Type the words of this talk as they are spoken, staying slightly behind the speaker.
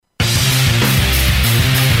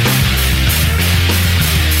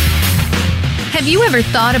Have you ever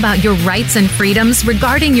thought about your rights and freedoms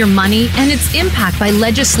regarding your money and its impact by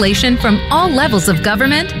legislation from all levels of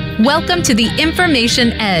government? Welcome to the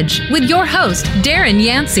Information Edge with your host, Darren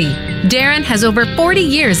Yancey. Darren has over 40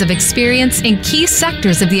 years of experience in key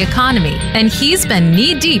sectors of the economy, and he's been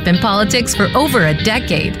knee-deep in politics for over a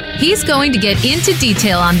decade. He's going to get into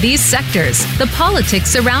detail on these sectors, the politics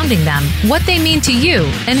surrounding them, what they mean to you,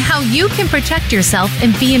 and how you can protect yourself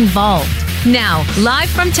and be involved. Now, live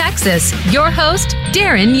from Texas, your host,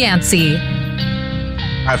 Darren Yancey.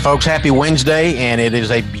 All right, folks, happy Wednesday, and it is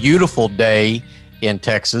a beautiful day in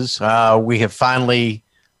Texas. We have finally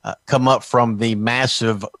come up from the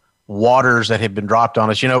massive waters that have been dropped on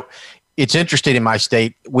us. You know, it's interesting in my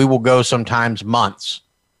state, we will go sometimes months,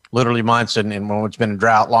 literally months, and when it's been a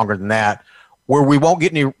drought longer than that, where we won't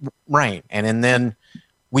get any rain. And then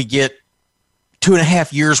we get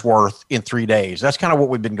 2.5 years worth in 3 days. That's kind of what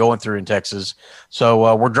we've been going through in Texas.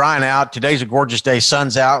 So we're drying out. Today's a gorgeous day.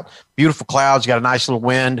 Sun's out, beautiful clouds, got a nice little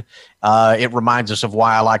wind. It reminds us of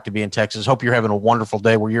why I like to be in Texas. Hope you're having a wonderful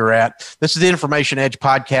day where you're at. This is the Information Edge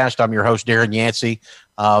podcast. I'm your host, Darren Yancey.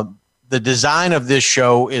 The design of this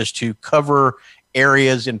show is to cover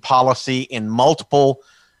areas in policy in multiple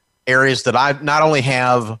areas that I not only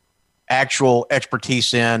have actual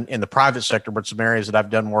expertise in the private sector, but some areas that I've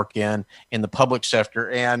done work in the public sector.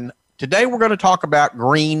 And today we're going to talk about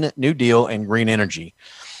Green New Deal and green energy.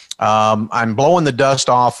 I'm blowing the dust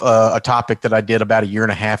off a topic that I did about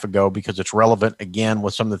 1.5 years ago because it's relevant again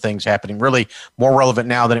with some of the things happening, really more relevant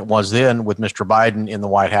now than it was then with Mr. Biden in the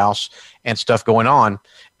White House and stuff going on.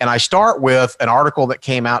 And I start with an article that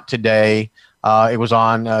came out today. It was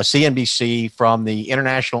on CNBC from the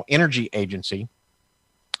International Energy Agency.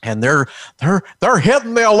 And they're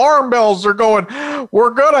hitting the alarm bells. They're going, we're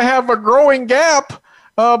going to have a growing gap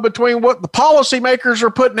between what the policymakers are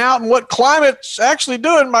putting out and what climate's actually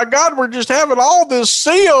doing. My God, we're just having all this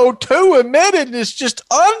CO2 emitted. It's just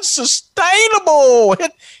unsustainable.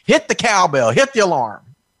 Hit the cowbell, hit the alarm.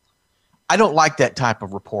 I don't like that type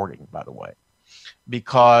of reporting, by the way,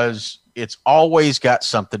 because it's always got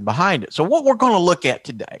something behind it. So what we're going to look at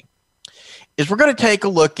today is we're going to take a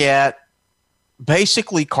look at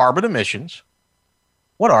basically carbon emissions.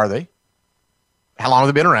 What are they? How long have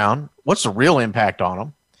they been around? What's the real impact on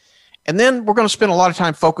them? And then we're going to spend a lot of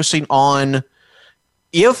time focusing on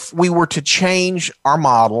if we were to change our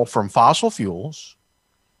model from fossil fuels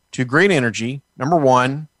to green energy, number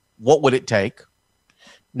one, what would it take?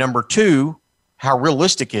 Number two, how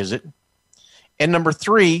realistic is it? And number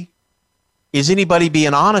three, is anybody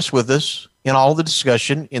being honest with us in all the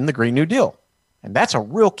discussion in the Green New Deal? And that's a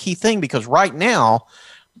real key thing because right now,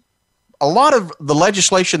 a lot of the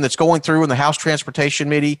legislation that's going through in the House Transportation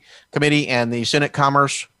Committee and the Senate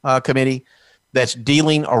Commerce Committee that's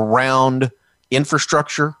dealing around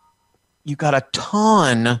infrastructure, you got a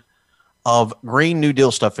ton of Green New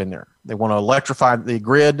Deal stuff in there. They want to electrify the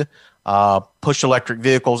grid, push electric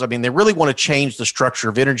vehicles. I mean, they really want to change the structure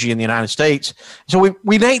of energy in the United States. So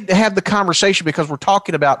we need to have the conversation because we're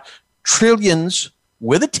talking about trillions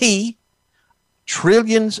with a T,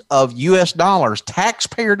 trillions of U.S. dollars,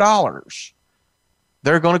 taxpayer dollars,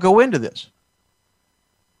 they're going to go into this.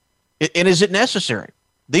 And is it necessary?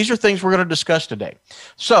 These are things we're going to discuss today.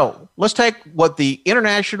 So let's take what the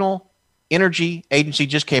International Energy Agency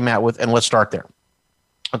just came out with, and let's start there.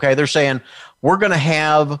 Okay, they're saying we're going to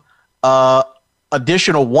have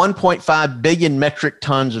additional 1.5 billion metric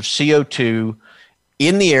tons of CO2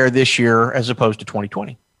 in the air this year as opposed to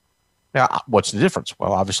 2020. Now, what's the difference?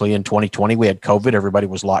 Well, obviously in 2020, we had COVID. Everybody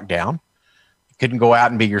was locked down. You couldn't go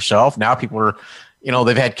out and be yourself. Now people are,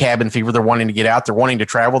 they've had cabin fever. They're wanting to get out. They're wanting to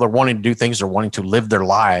travel. They're wanting to do things. They're wanting to live their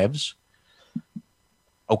lives.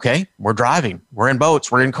 Okay, we're driving. We're in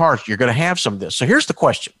boats. We're in cars. You're going to have some of this. So here's the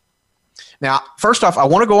question. Now, first off, I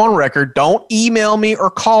want to go on record. Don't email me or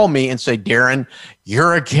call me and say, Darren,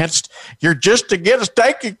 you're just against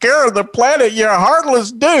taking care of the planet. You're a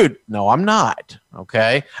heartless dude. No, I'm not.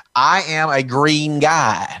 Okay. I am a green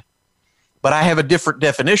guy, but I have a different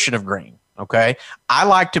definition of green. Okay. I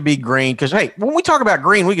like to be green because, hey, when we talk about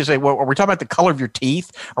green, we can say, well, are we talking about the color of your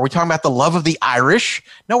teeth? Are we talking about the love of the Irish?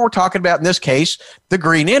 No, we're talking about, in this case, the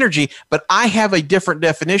green energy. But I have a different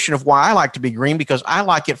definition of why I like to be green because I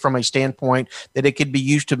like it from a standpoint that it could be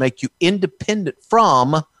used to make you independent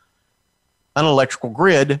from an electrical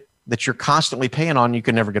grid that you're constantly paying on, you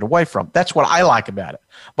can never get away from. That's what I like about it.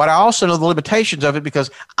 But I also know the limitations of it because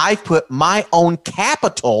I put my own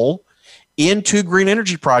capital into green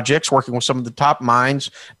energy projects, working with some of the top minds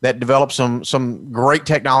that develop some great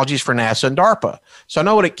technologies for NASA and DARPA. So I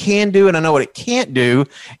know what it can do and I know what it can't do.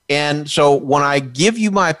 And so when I give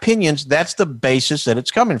you my opinions, that's the basis that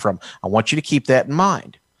it's coming from. I want you to keep that in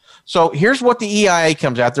mind. So here's what the EIA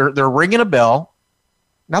comes out. They're ringing a bell.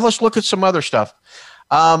 Now let's look at some other stuff.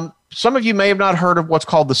 Some of you may have not heard of what's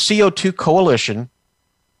called the CO2 Coalition,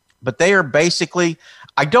 but they are basically,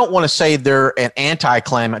 I don't want to say they're an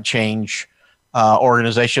anti-climate change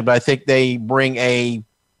organization, but I think they bring a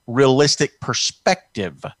realistic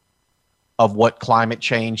perspective of what climate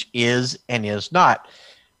change is and is not.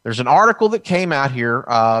 There's an article that came out here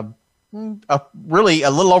really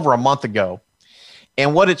a little over a month ago,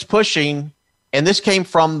 and what it's pushing, and this came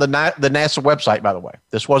from the NASA website, by the way.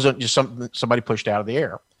 This wasn't just something that somebody pushed out of the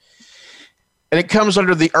air. And it comes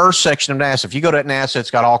under the Earth section of NASA. If you go to NASA, it's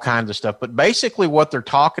got all kinds of stuff. But basically what they're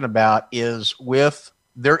talking about is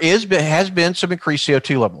has been some increased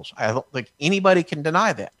CO2 levels. I don't think anybody can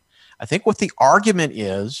deny that. I think what the argument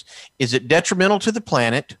is it detrimental to the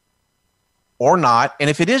planet or not? And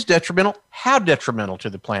if it is detrimental, how detrimental to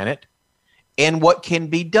the planet? And what can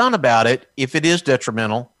be done about it if it is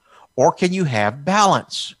detrimental? Or can you have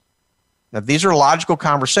balance? Now, these are logical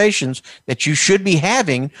conversations that you should be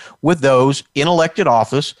having with those in elected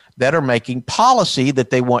office that are making policy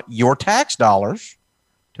that they want your tax dollars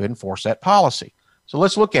to enforce that policy. So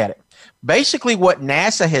let's look at it. Basically, what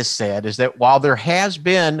NASA has said is that while there has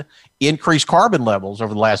been increased carbon levels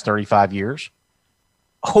over the last 35 years,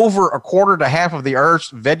 over a quarter to half of the Earth's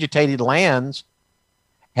vegetated lands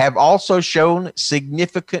have also shown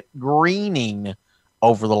significant greening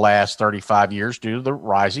over the last 35 years due to the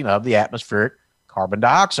rising of the atmospheric carbon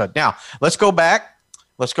dioxide. Now, let's go back.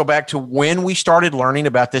 Let's go back to when we started learning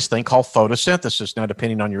about this thing called photosynthesis. Now,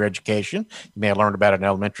 depending on your education, you may have learned about it in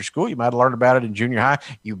elementary school. You might have learned about it in junior high.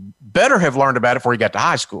 You better have learned about it before you got to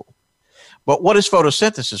high school. But what is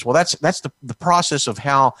photosynthesis? Well, that's the process of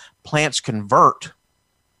how plants convert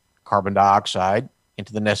carbon dioxide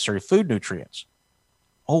into the necessary food nutrients.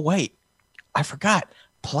 Oh, wait, I forgot.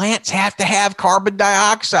 Plants have to have carbon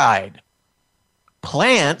dioxide.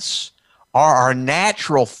 Plants are our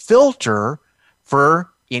natural filter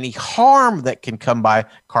for any harm that can come by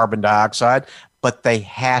carbon dioxide, but they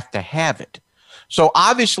have to have it. So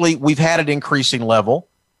obviously we've had an increasing level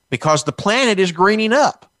because the planet is greening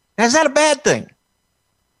up. Now, is that a bad thing?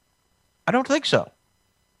 I don't think so.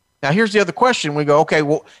 Now, here's the other question. We go, okay,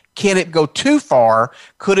 well, can it go too far?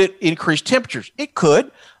 Could it increase temperatures? It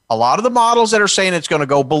could. A lot of the models that are saying it's going to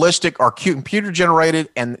go ballistic are computer generated,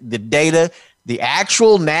 and the data, the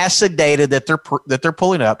actual NASA data that they're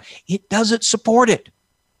pulling up, it doesn't support it.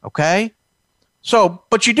 Okay? So,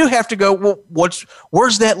 but you do have to go, well,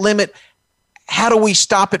 where's that limit? How do we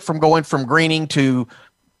stop it from going from greening to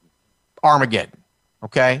Armageddon?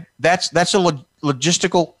 Okay? That's a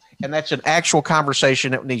logistical, and that's an actual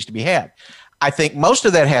conversation that needs to be had. I think most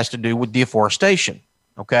of that has to do with deforestation.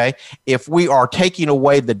 Okay, if we are taking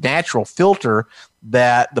away the natural filter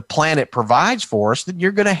that the planet provides for us, then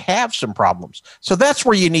you're going to have some problems. So that's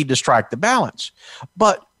where you need to strike the balance.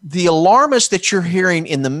 But the alarmists that you're hearing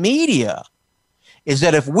in the media is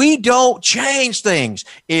that if we don't change things,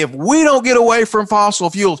 if we don't get away from fossil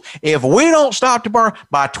fuels, if we don't stop to burn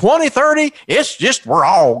by 2030, it's just we're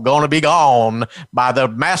all going to be gone by the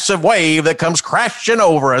massive wave that comes crashing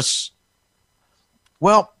over us.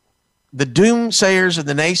 Well, the doomsayers and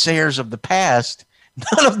the naysayers of the past,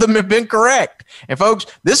 none of them have been correct. And folks,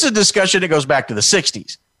 this is a discussion that goes back to the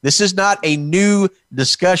 60s. This is not a new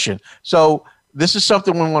discussion. So this is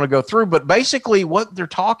something we want to go through. But basically what they're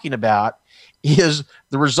talking about is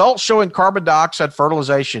the results showing carbon dioxide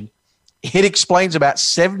fertilization. It explains about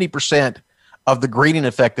 70% of the greening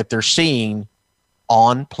effect that they're seeing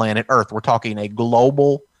on planet Earth. We're talking a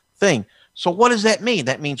global thing. So what does that mean?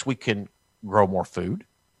 That means we can grow more food.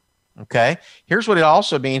 Okay. Here's what it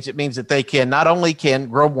also means. It means that they can not only can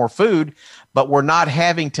grow more food, but we're not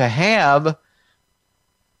having to have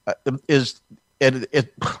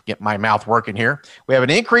get my mouth working here. We have an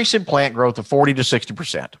increase in plant growth of 40 to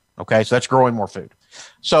 60%. Okay. So that's growing more food.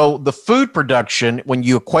 So the food production, when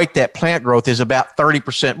you equate that plant growth, is about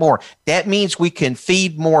 30% more. That means we can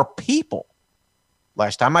feed more people.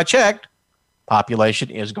 Last time I checked, population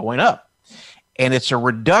is going up. And it's a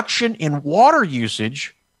reduction in water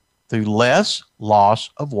usage through less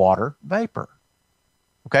loss of water vapor.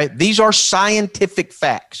 Okay, these are scientific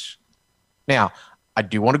facts. Now, I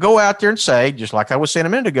do want to go out there and say, just like I was saying a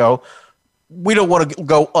minute ago, we don't want to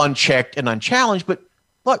go unchecked and unchallenged, but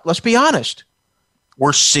look, let's be honest.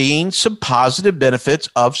 We're seeing some positive benefits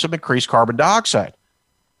of some increased carbon dioxide.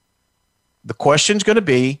 The question's going to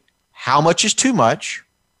be, How much is too much?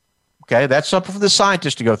 Okay, that's something for the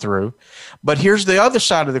scientists to go through. But here's the other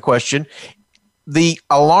side of the question. The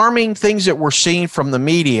alarming things that we're seeing from the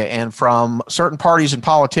media and from certain parties and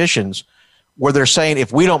politicians, where they're saying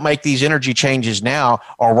if we don't make these energy changes now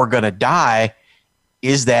or we're going to die,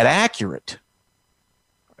 is that accurate?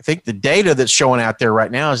 I think the data that's showing out there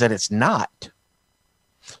right now is that it's not.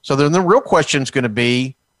 So then the real question is going to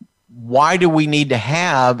be, why do we need to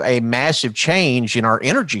have a massive change in our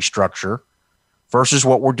energy structure versus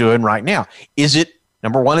what we're doing right now? Is it,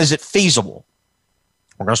 number one, is it feasible?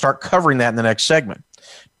 We're going to start covering that in the next segment.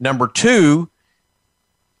 Number two,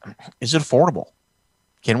 is it affordable?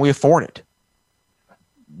 Can we afford it?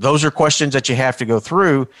 Those are questions that you have to go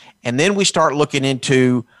through. And then we start looking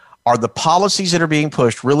into, are the policies that are being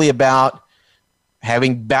pushed really about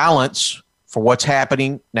having balance for what's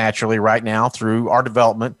happening naturally right now through our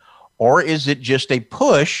development, or is it just a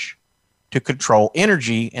push to control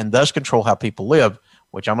energy and thus control how people live,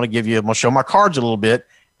 which I'm going to show my cards a little bit.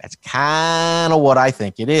 That's kind of what I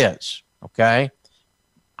think it is, okay?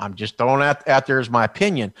 I'm just throwing out there as my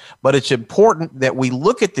opinion, but it's important that we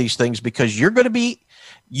look at these things because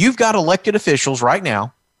you've got elected officials right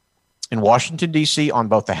now in Washington, D.C., on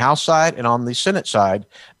both the House side and on the Senate side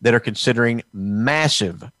that are considering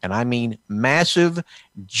massive, and I mean massive,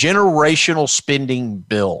 generational spending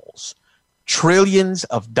bills, trillions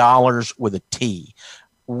of dollars with a T,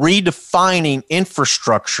 redefining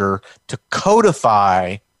infrastructure to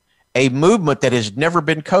codify a movement that has never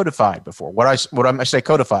been codified before. What I say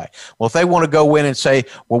codify? Well, if they want to go in and say,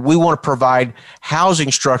 well, we want to provide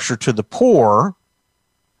housing structure to the poor,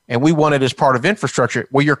 and we want it as part of infrastructure,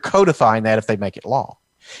 well, you're codifying that if they make it law.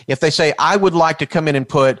 If they say, I would like to come in and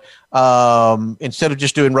put, instead of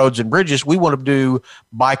just doing roads and bridges, we want to do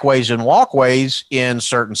bikeways and walkways in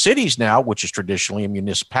certain cities now, which is traditionally a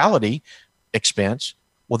municipality expense,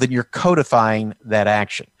 well, then you're codifying that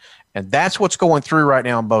action. And that's what's going through right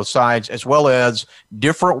now on both sides, as well as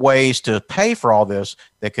different ways to pay for all this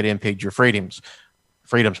that could impede your freedoms.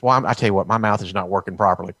 Well, I tell you what, my mouth is not working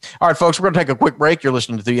properly. All right, folks, we're going to take a quick break. You're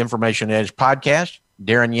listening to the Information Edge podcast.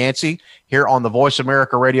 Darren Yancey here on the Voice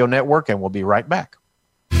America Radio Network, and we'll be right back.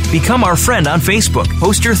 Become our friend on Facebook.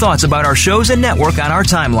 Post your thoughts about our shows and network on our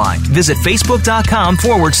timeline. Visit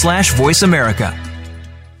Facebook.com/Voice America.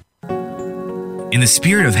 In the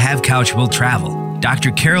spirit of Have Couch Will Travel,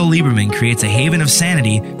 Dr. Carol Lieberman creates a haven of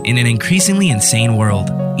sanity in an increasingly insane world.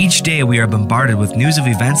 Each day we are bombarded with news of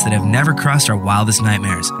events that have never crossed our wildest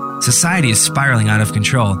nightmares. Society is spiraling out of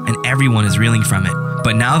control and everyone is reeling from it.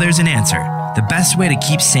 But now there's an answer. The best way to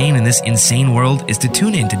keep sane in this insane world is to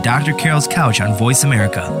tune in to Dr. Carol's Couch on Voice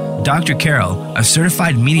America. Dr. Carol, a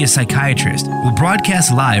certified media psychiatrist, will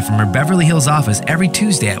broadcast live from her Beverly Hills office every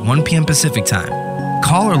Tuesday at 1 p.m. Pacific Time.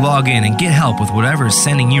 Call or log in and get help with whatever is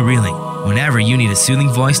sending you reeling, whenever you need a soothing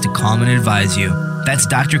voice to calm and advise you. That's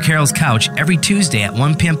Dr. Carol's Couch every Tuesday at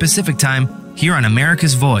 1 p.m. Pacific Time here on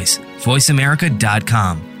America's Voice,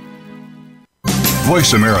 voiceamerica.com.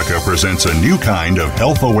 Voice America presents a new kind of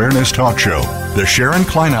health awareness talk show, the Sharon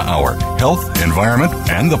Kleina Hour, Health, Environment,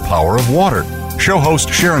 and the Power of Water. Show host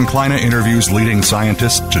Sharon Kleina interviews leading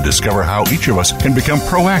scientists to discover how each of us can become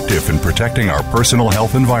proactive in protecting our personal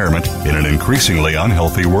health environment in an increasingly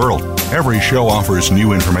unhealthy world. Every show offers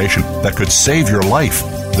new information that could save your life.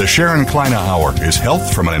 The Sharon Kleina Hour is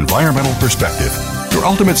health from an environmental perspective, your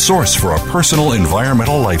ultimate source for a personal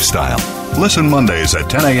environmental lifestyle. Listen Mondays at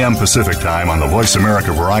 10 a.m. Pacific Time on the Voice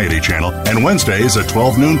America Variety Channel and Wednesdays at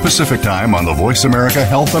 12 noon Pacific Time on the Voice America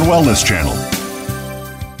Health and Wellness Channel.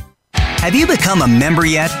 Have you become a member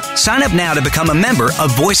yet? Sign up now to become a member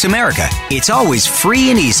of Voice America. It's always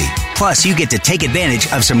free and easy. Plus, you get to take advantage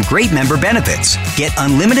of some great member benefits. Get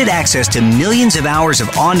unlimited access to millions of hours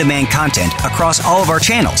of on-demand content across all of our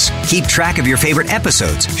channels. Keep track of your favorite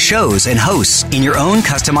episodes, shows, and hosts in your own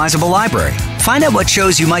customizable library. Find out what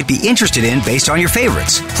shows you might be interested in based on your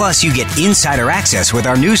favorites. Plus, you get insider access with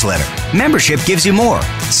our newsletter. Membership gives you more.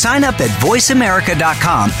 Sign up at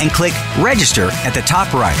voiceamerica.com and click register at the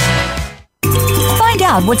top right. Find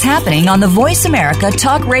out what's happening on the Voice America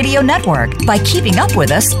Talk Radio Network by keeping up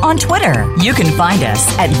with us on Twitter. You can find us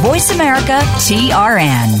at Voice America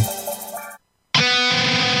TRN.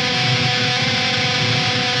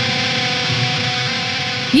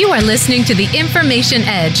 You are listening to The Information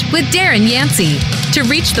Edge with Darren Yancey. To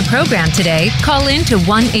reach the program today, call in to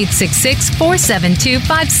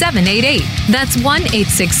 1-866-472-5788. That's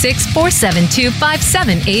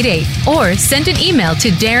 1-866-472-5788. Or send an email to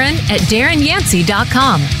Darren at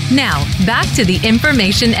DarrenYancey.com. Now, back to The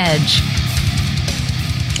Information Edge.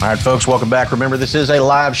 All right, folks, welcome back. Remember, this is a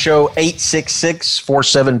live show,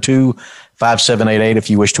 866-472-5788. 5788 if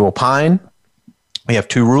you wish to opine. We have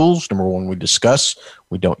 2 rules. Number 1, we discuss.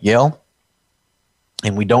 We don't yell.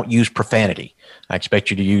 And we don't use profanity. I expect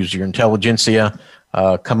you to use your intelligentsia,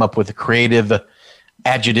 come up with creative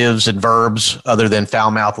adjectives and verbs other than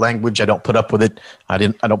foul-mouthed language. I don't put up with it. I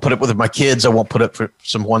don't put up with it with my kids. I won't put up for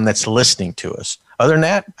someone that's listening to us. Other than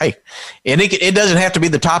that, hey, and it doesn't have to be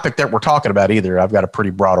the topic that we're talking about either. I've got a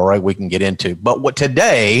pretty broad array we can get into. But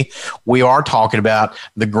today we are talking about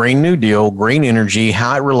the Green New Deal, green energy,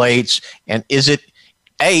 how it relates, and is it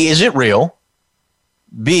real?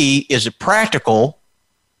 B, is it practical?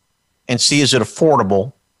 And C, is it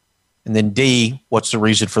affordable? And then D, what's the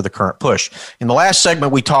reason for the current push? In the last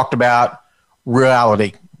segment, we talked about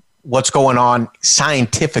reality, what's going on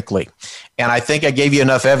scientifically. And I think I gave you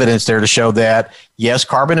enough evidence there to show that, yes,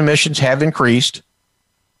 carbon emissions have increased,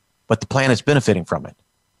 but the planet's benefiting from it.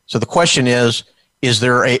 So the question is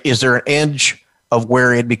there an edge of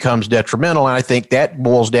where it becomes detrimental? And I think that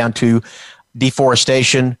boils down to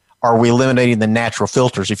deforestation. Are we eliminating the natural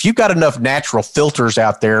filters? If you've got enough natural filters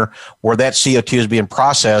out there where that CO2 is being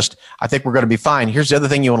processed, I think we're going to be fine. Here's the other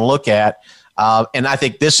thing you want to look at, and I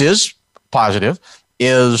think this is positive,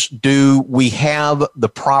 is do we have the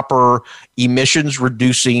proper emissions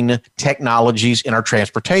reducing technologies in our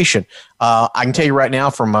transportation? I can tell you right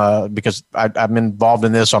now because I'm involved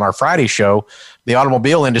in this on our Friday show, the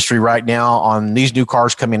automobile industry right now on these new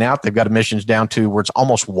cars coming out, they've got emissions down to where it's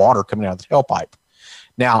almost water coming out of the tailpipe.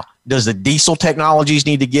 Now, does the diesel technologies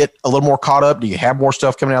need to get a little more caught up? Do you have more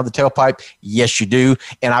stuff coming out of the tailpipe? Yes, you do.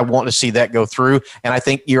 And I want to see that go through. And I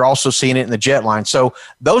think you're also seeing it in the jet line. So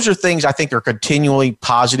those are things I think are continually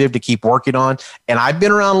positive to keep working on. And I've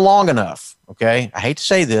been around long enough, okay? I hate to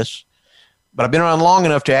say this, but I've been around long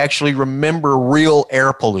enough to actually remember real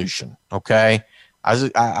air pollution, okay?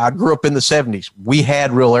 I grew up in the 70s. We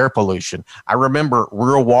had real air pollution. I remember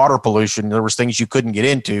real water pollution. There was things you couldn't get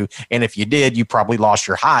into, and if you did, you probably lost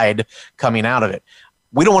your hide coming out of it.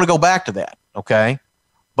 We don't want to go back to that, okay?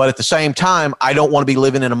 But at the same time, I don't want to be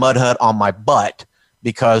living in a mud hut on my butt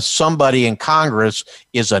because somebody in Congress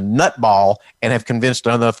is a nutball and have convinced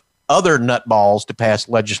enough other nutballs to pass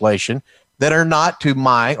legislation that are not to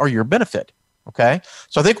my or your benefit, okay?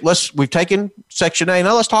 So I think we've taken Section A.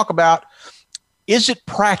 Now let's talk about, is it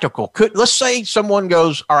practical? Let's say someone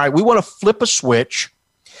goes, all right, we want to flip a switch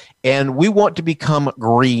and we want to become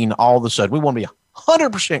green all of a sudden. We want to be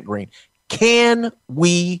 100% green. Can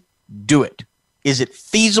we do it? Is it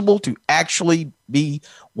feasible to actually be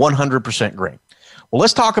 100% green? Well,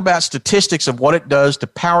 let's talk about statistics of what it does to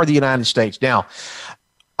power the United States. Now,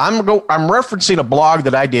 I'm referencing a blog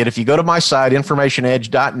that I did. If you go to my site,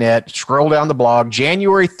 informationedge.net, scroll down the blog,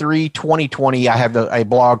 January 3, 2020, I have a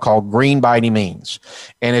blog called Green by Any Means.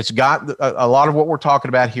 And it's got a lot of what we're talking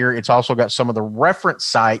about here. It's also got some of the reference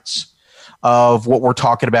sites of what we're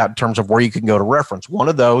talking about in terms of where you can go to reference. One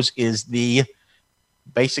of those is we'll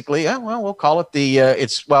call it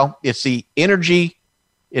it's the Energy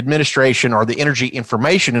Administration or the Energy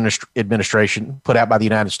Information Administration put out by the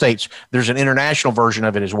United States. There's an international version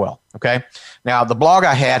of it as well. Okay. Now the blog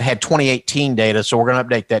I had 2018 data, so we're going to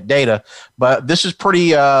update that data. But this is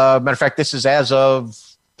pretty. Matter of fact, this is as of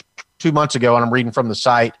 2 months ago, and I'm reading from the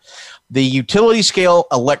site. The utility scale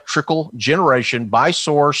electrical generation by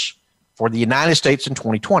source for the United States in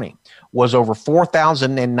 2020 was over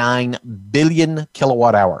 4,009 billion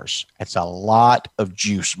kilowatt hours. That's a lot of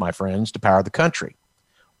juice, my friends, to power the country.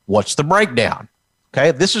 What's the breakdown?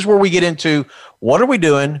 Okay, this is where we get into what are we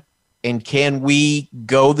doing and can we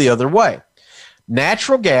go the other way?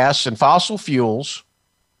 Natural gas and fossil fuels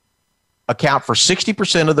account for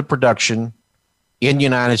 60% of the production in the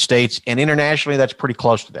United States, and internationally that's pretty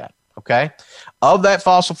close to that. Okay, of that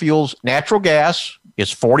fossil fuels, natural gas is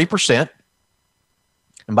 40%.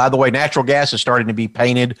 And by the way, natural gas is starting to be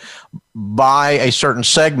painted by a certain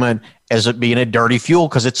segment as it being a dirty fuel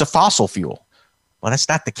because it's a fossil fuel. Well, that's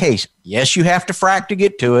not the case. Yes, you have to frack to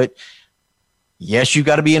get to it. Yes, you've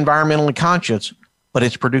got to be environmentally conscious, but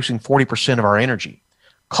it's producing 40% of our energy.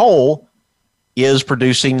 Coal is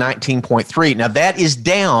producing 19.3. Now, that is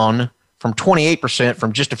down from 28%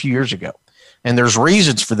 from just a few years ago. And there's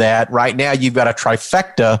reasons for that. Right now, you've got a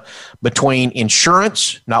trifecta between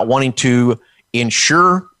insurance, not wanting to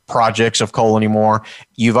insure projects of coal anymore.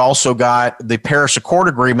 You've also got the Paris Accord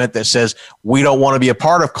agreement that says we don't want to be a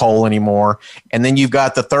part of coal anymore. And then you've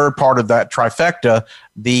got the third part of that trifecta,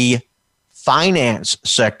 the finance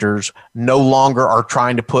sectors no longer are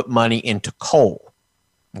trying to put money into coal.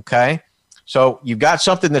 Okay? So you've got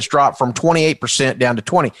something that's dropped from 28% down to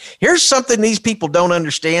 20%. Here's something these people don't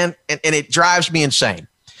understand, and it drives me insane.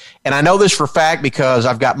 And I know this for a fact because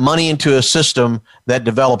I've got money into a system that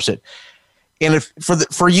develops it. And if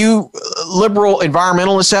for you liberal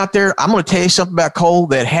environmentalists out there, I'm going to tell you something about coal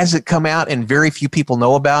that hasn't come out and very few people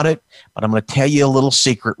know about it, but I'm going to tell you a little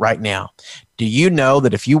secret right now. Do you know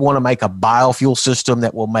that if you want to make a biofuel system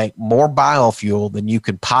that will make more biofuel than you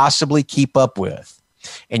can possibly keep up with,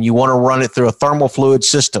 and you want to run it through a thermal fluid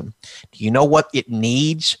system, do you know what it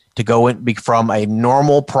needs to go in from a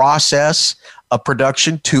normal process of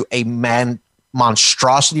production to a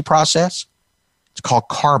monstrosity process? It's called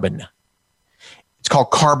carbon. It's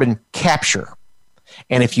called carbon capture.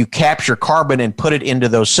 And if you capture carbon and put it into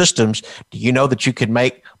those systems, do you know that you could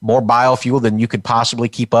make more biofuel than you could possibly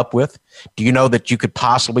keep up with? Do you know that you could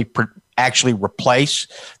possibly actually replace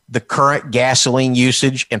the current gasoline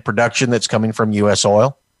usage and production that's coming from U.S.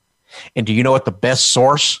 oil? And do you know what the best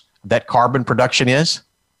source of that carbon production is?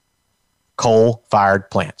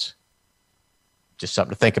 Coal-fired plants. Just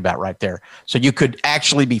something to think about right there. So you could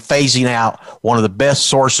actually be phasing out one of the best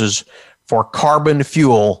sources for carbon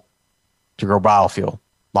fuel to grow biofuel.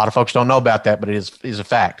 A lot of folks don't know about that, but it is a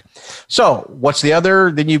fact. So what's the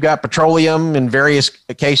other? Then you've got petroleum in various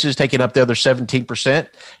cases taking up the other 17%.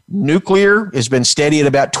 Nuclear has been steady at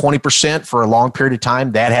about 20% for a long period of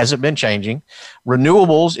time. That hasn't been changing.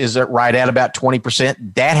 Renewables is right at about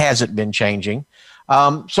 20%. That hasn't been changing.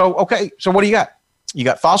 So what do you got? You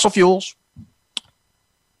got fossil fuels,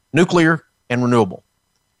 nuclear, and renewable.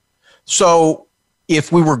 So if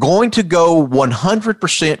we were going to go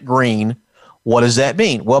 100% green, what does that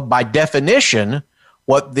mean? Well, by definition,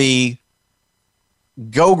 what the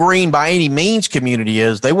go green by any means community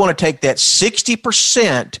is, they want to take that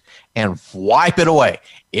 60% and wipe it away.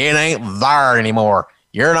 It ain't there anymore.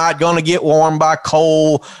 You're not going to get warmed by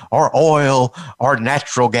coal or oil or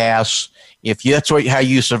natural gas. If that's how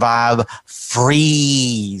you survive,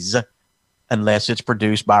 freeze, unless it's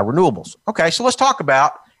produced by renewables. Okay, so let's talk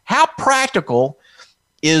about how practical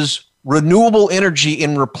is renewable energy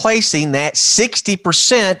in replacing that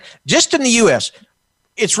 60% just in the U.S.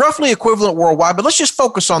 It's roughly equivalent worldwide, but let's just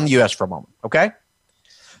focus on the U.S. for a moment, okay?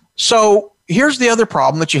 So here's the other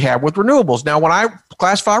problem that you have with renewables. Now, when I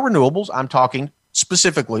classify renewables, I'm talking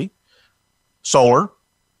specifically solar,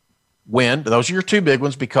 wind. Those are your two big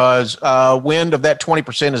ones because wind of that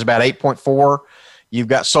 20% is about 8.4. You've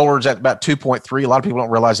got solar's at about 2.3. A lot of people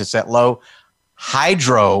don't realize it's that low.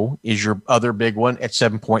 Hydro is your other big one at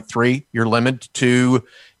 7.3. You're limited to,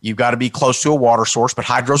 you've got to be close to a water source, but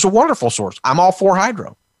hydro's a wonderful source. I'm all for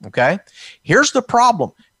hydro, okay? Here's the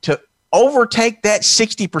problem. To overtake that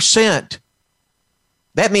 60%,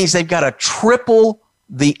 that means they've got to triple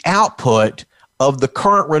the output of the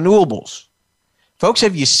current renewables. Folks,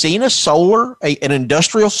 have you seen an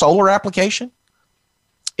industrial solar application?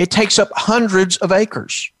 It takes up hundreds of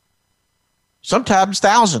acres, sometimes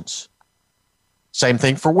thousands. Same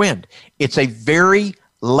thing for wind. It's a very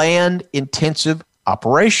land-intensive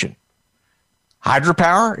operation.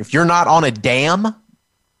 Hydropower, if you're not on a dam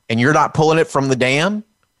and you're not pulling it from the dam,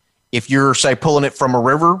 if you're, say, pulling it from a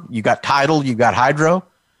river, you got tidal, you got hydro,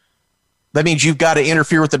 that means you've got to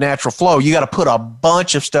interfere with the natural flow. You got to put a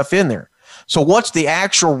bunch of stuff in there. So what's the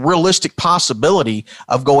actual realistic possibility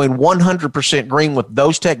of going 100% green with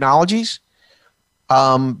those technologies?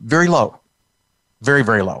 Very low. Very,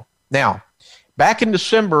 very low. Now, back in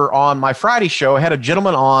December on my Friday show, I had a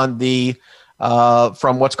gentleman on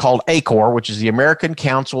from what's called ACOR, which is the American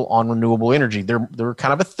Council on Renewable Energy. They're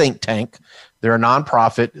kind of a think tank. They're a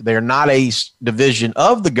nonprofit. They're not a division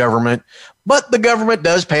of the government, but the government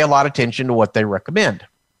does pay a lot of attention to what they recommend.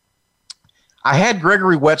 I had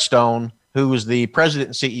Gregory Whetstone, who was the president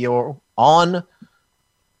and CEO, on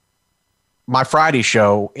my Friday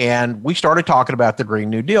show, and we started talking about the Green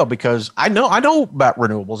New Deal because I know about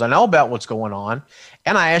renewables. I know about what's going on.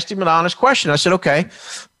 And I asked him an honest question. I said, okay,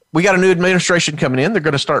 we got a new administration coming in. They're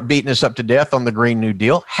going to start beating us up to death on the Green New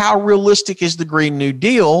Deal. How realistic is the Green New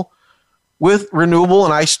Deal with renewable?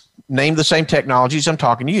 And I named the same technologies I'm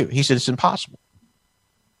talking to you. He said, it's impossible.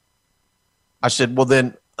 I said, well,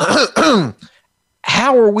 then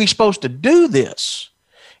how are we supposed to do this?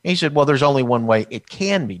 And he said, well, there's only one way it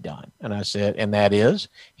can be done. And I said, and that is,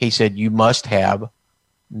 he said, you must have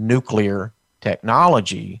nuclear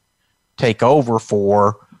technology take over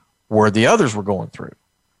for where the others were going through.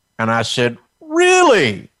 And I said,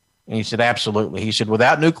 really? And he said, absolutely. He said,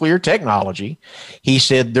 without nuclear technology, he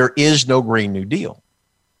said, there is no Green New Deal.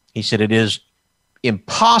 He said, it is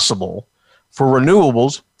impossible for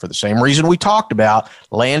renewables, for the same reason we talked about,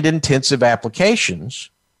 land-intensive applications,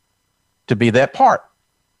 to be that part.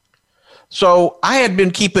 So I had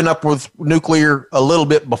been keeping up with nuclear a little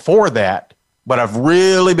bit before that, but I've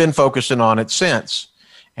really been focusing on it since.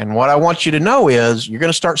 And what I want you to know is you're going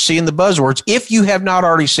to start seeing the buzzwords, if you have not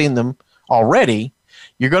already seen them already,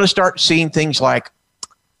 you're going to start seeing things like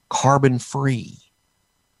carbon-free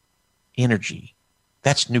energy.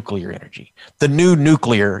 That's nuclear energy. The new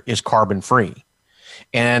nuclear is carbon-free.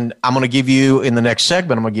 And I'm going to give you, in the next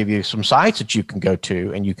segment, I'm going to give you some sites that you can go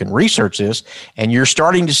to and you can research this. And you're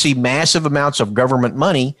starting to see massive amounts of government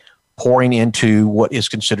money pouring into what is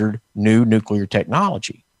considered new nuclear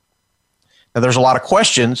technology. Now, there's a lot of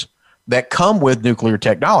questions that come with nuclear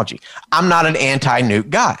technology. I'm not an anti-nuke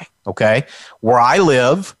guy, okay? Where I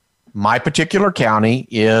live, my particular county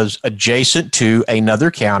is adjacent to another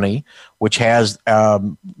county which has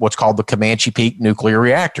what's called the Comanche Peak nuclear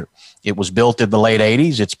reactor. It was built in the late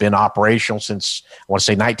 80s. It's been operational since, I want to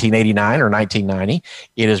say, 1989 or 1990.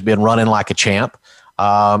 It has been running like a champ.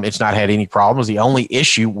 It's not had any problems. The only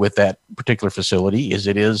issue with that particular facility is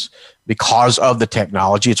it is, because of the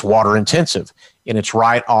technology, it's water intensive, and it's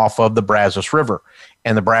right off of the Brazos River.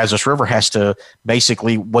 And the Brazos River has to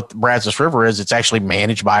basically, what the Brazos River is, it's actually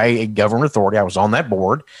managed by a government authority. I was on that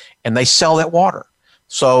board, and they sell that water.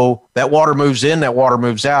 So that water moves in, that water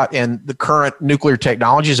moves out, and the current nuclear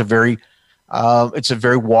technology is it's a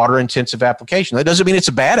very water intensive application. That doesn't mean it's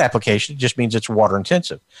a bad application. It just means it's water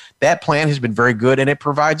intensive. That plant has been very good, and it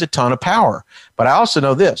provides a ton of power. But I also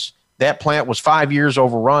know this, that plant was 5 years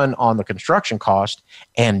overrun on the construction cost,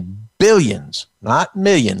 and billions, not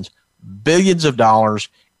millions, billions of dollars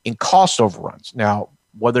in cost overruns. Now,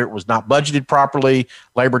 whether it was not budgeted properly,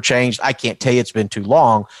 labor changed, I can't tell you. It's been too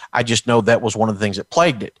long. I just know that was one of the things that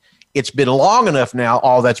plagued it. It's been long enough now,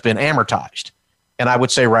 all that's been amortized. And I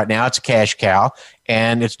would say right now it's a cash cow,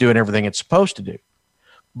 and it's doing everything it's supposed to do.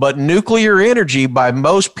 But nuclear energy, by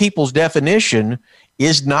most people's definition,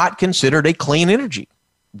 is not considered a clean energy.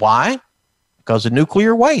 Why? Because of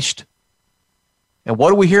nuclear waste. And what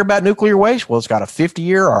do we hear about nuclear waste? Well, it's got a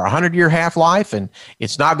 50-year or 100-year half-life, and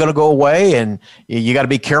it's not going to go away, and you got to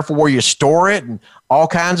be careful where you store it and all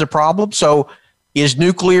kinds of problems. So is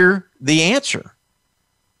nuclear the answer?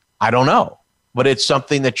 I don't know, but it's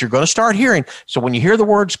something that you're going to start hearing. So when you hear the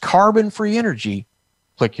words carbon-free energy,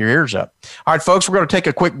 click your ears up. All right, folks, we're going to take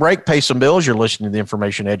a quick break, pay some bills. You're listening to the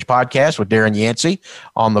Information Edge podcast with Darren Yancey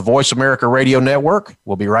on the Voice America Radio Network.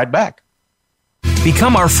 We'll be right back.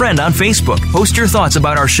 Become our friend on Facebook. Post your thoughts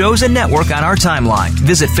about our shows and network on our timeline.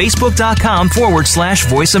 Visit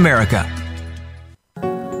Facebook.com/Voice America.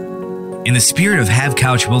 In the spirit of Have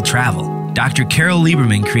Couch Will Travel, Dr. Carol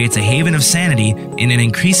Lieberman creates a haven of sanity in an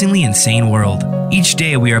increasingly insane world. Each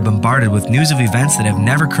day we are bombarded with news of events that have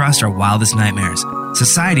never crossed our wildest nightmares.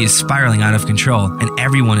 Society is spiraling out of control and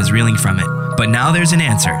everyone is reeling from it. But now there's an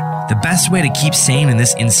answer. The best way to keep sane in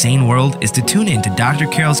this insane world is to tune in to Dr.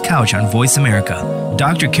 Carol's Couch on Voice America.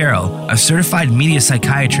 Dr. Carol, a certified media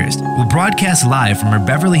psychiatrist, will broadcast live from her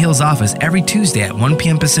Beverly Hills office every Tuesday at 1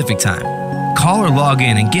 p.m. Pacific Time. Call or log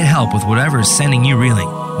in and get help with whatever is sending you reeling,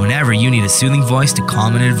 whenever you need a soothing voice to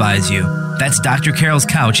calm and advise you. That's Dr. Carol's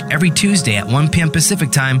Couch every Tuesday at 1 p.m.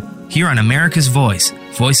 Pacific Time here on America's Voice,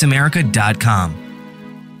 voiceamerica.com.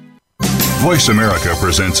 Voice America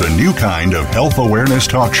presents a new kind of health awareness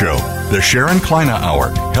talk show, the Sharon Kleina Hour,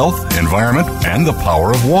 Health, Environment, and the Power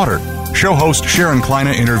of Water. Show host Sharon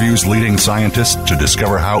Kleina interviews leading scientists to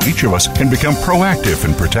discover how each of us can become proactive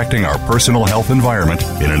in protecting our personal health environment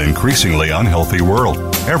in an increasingly unhealthy world.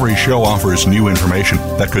 Every show offers new information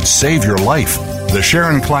that could save your life. The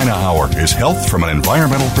Sharon Kleina Hour is health from an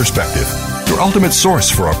environmental perspective, your ultimate source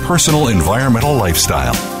for a personal environmental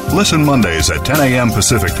lifestyle. Listen Mondays at 10 a.m.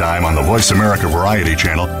 Pacific Time on the Voice America Variety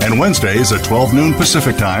Channel and Wednesdays at 12 noon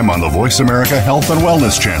Pacific Time on the Voice America Health and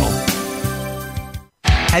Wellness Channel.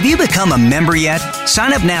 Have you become a member yet?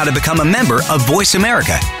 Sign up now to become a member of Voice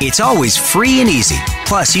America. It's always free and easy.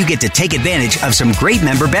 Plus, you get to take advantage of some great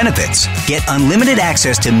member benefits. Get unlimited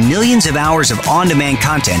access to millions of hours of on-demand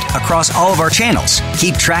content across all of our channels.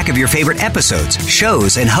 Keep track of your favorite episodes,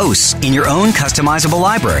 shows, and hosts in your own customizable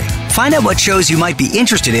library. Find out what shows you might be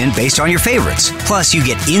interested in based on your favorites. Plus, you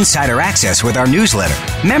get insider access with our newsletter.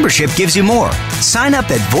 Membership gives you more. Sign up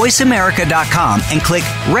at voiceamerica.com and click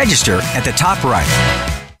register at the top right.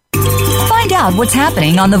 Find out what's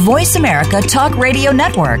happening on the Voice America Talk Radio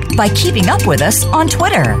Network by keeping up with us on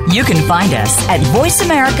Twitter. You can find us at Voice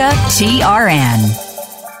America TRN.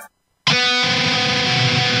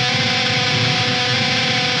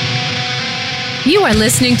 You are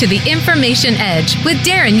listening to the Information Edge with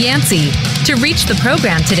Darren Yancey. To reach the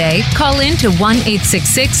program today, call in to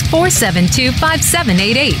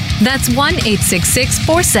 1-866-472-5788. That's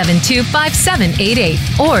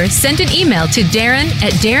 1-866-472-5788. Or send an email to Darren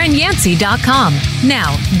at DarrenYancey.com.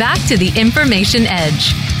 Now, back to the Information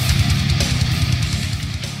Edge.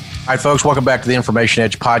 All right, folks, welcome back to the Information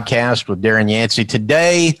Edge podcast with Darren Yancey.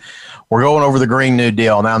 Today, We're going over the Green New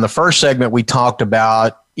Deal. Now, in the first segment, we talked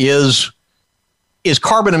about is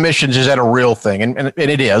carbon emissions, is that a real thing? And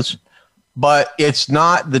it is, but it's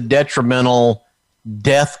not the detrimental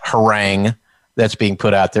death harangue that's being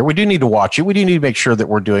put out there. We do need to watch it. We do need to make sure that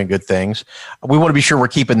we're doing good things. We want to be sure we're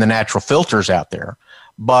keeping the natural filters out there,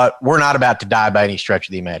 but we're not about to die by any stretch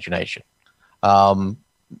of the imagination.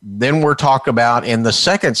 Then we're talking about, in the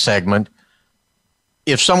second segment,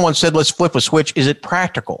 if someone said, let's flip a switch, is it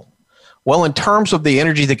practical? Well, in terms of the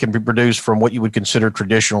energy that can be produced from what you would consider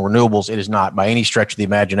traditional renewables, it is not by any stretch of the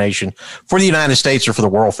imagination for the United States or for the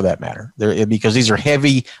world for that matter, because these are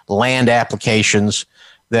heavy land applications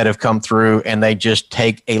that have come through and they just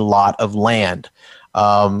take a lot of land.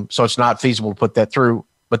 So it's not feasible to put that through.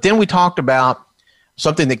 But then we talked about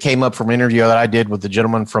something that came up from an interview that I did with the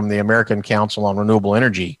gentleman from the American Council on Renewable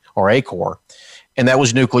Energy, or ACOR, and that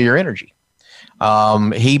was nuclear energy.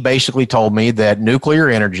 He basically told me that nuclear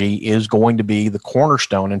energy is going to be the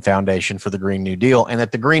cornerstone and foundation for the Green New Deal, and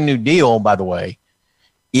that the Green New Deal, by the way,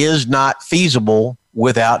 is not feasible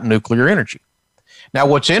without nuclear energy. Now,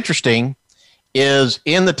 what's interesting is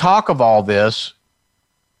in the talk of all this,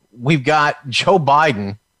 we've got Joe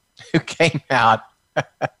Biden, who came out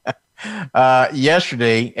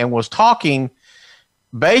yesterday and was talking,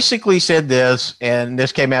 basically said this, and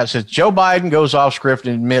this came out, says Joe Biden goes off script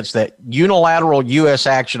and admits that unilateral U.S.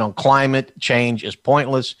 action on climate change is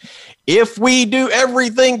pointless. If we do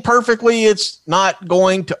everything perfectly, it's not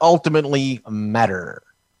going to ultimately matter.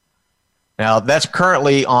 Now, that's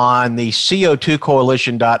currently on the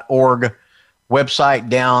CO2coalition.org website,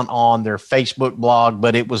 down on their Facebook blog,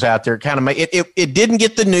 but it was out there. It didn't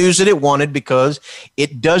get the news that it wanted because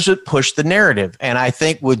it doesn't push the narrative. And I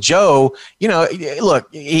think with Joe, look,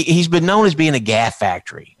 he's been known as being a gaffe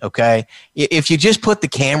factory. Okay, if you just put the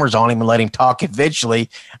cameras on him and let him talk eventually,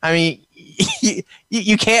 I mean,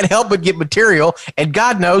 you can't help but get material. And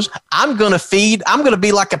God knows I'm going to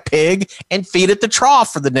be like a pig and feed at the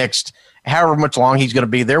trough for the next however much long he's going to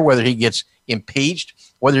be there, whether he gets impeached,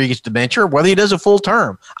 whether he gets dementia, or whether he does a full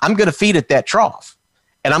term. I'm going to feed at that trough,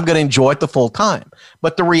 and I'm going to enjoy it the full time.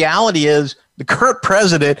 But the reality is the current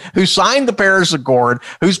president, who signed the Paris Accord,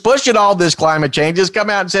 who's pushing all this climate change, has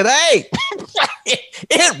come out and said, hey,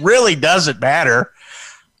 it really doesn't matter.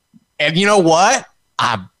 And you know what?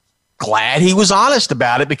 I'm glad he was honest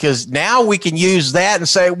about it, because now we can use that and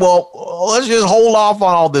say, well, let's just hold off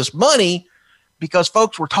on all this money, because,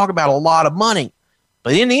 folks, we're talking about a lot of money.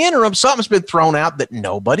 But in the interim, something's been thrown out that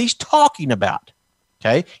nobody's talking about.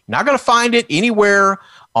 Okay? You're not going to find it anywhere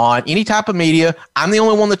on any type of media. I'm the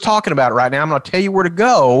only one that's talking about it right now. I'm going to tell you where to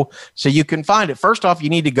go so you can find it. First off, you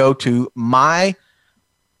need to go to my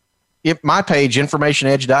page,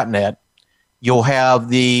 informationedge.net. You'll have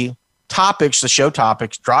the topics, the show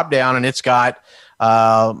topics, drop down, and it's got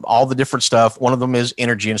all the different stuff. One of them is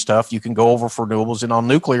energy and stuff. You can go over for renewables, and on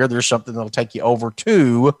nuclear, there's something that'll take you over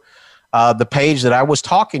to the page that I was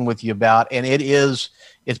talking with you about, and it's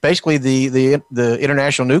basically the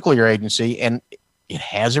International Nuclear Agency, and it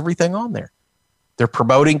has everything on there. They're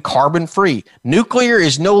promoting carbon free. Nuclear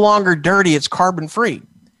is no longer dirty; it's carbon free.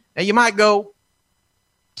 Now you might go,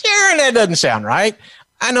 Darren, that doesn't sound right.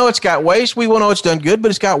 I know it's got waste. We will know it's done good, but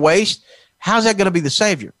it's got waste. How's that going to be the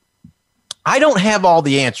savior? I don't have all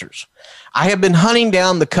the answers. I have been hunting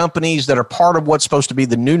down the companies that are part of what's supposed to be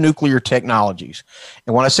the new nuclear technologies.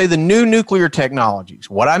 And when I say the new nuclear technologies,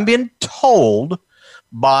 what I'm being told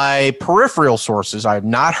by peripheral sources, I have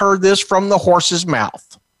not heard this from the horse's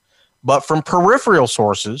mouth, but from peripheral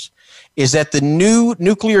sources, is that the new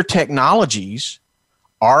nuclear technologies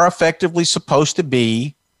are effectively supposed to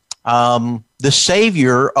be the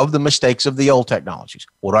savior of the mistakes of the old technologies.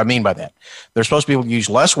 What do I mean by that? They're supposed to be able to use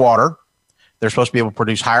less water. They're supposed to be able to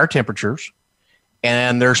produce higher temperatures,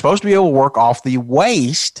 and they're supposed to be able to work off the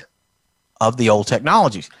waste of the old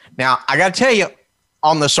technologies. Now, I got to tell you,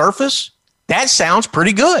 on the surface, that sounds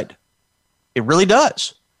pretty good. It really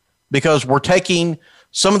does, because we're taking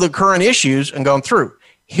some of the current issues and going through.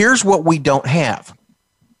 Here's what we don't have.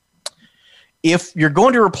 If you're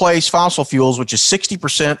going to replace fossil fuels, which is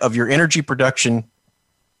 60% of your energy production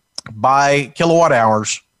by kilowatt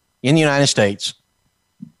hours in the United States,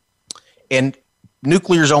 and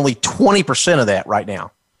nuclear is only 20% of that right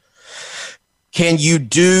now. Can you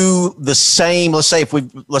do the same? Let's say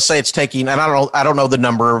it's taking, and I don't know the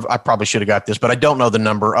number of, I probably should have got this, but I don't know the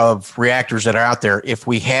number of reactors that are out there. If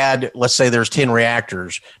we had, let's say there's 10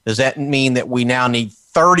 reactors, does that mean that we now need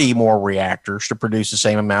 30 more reactors to produce the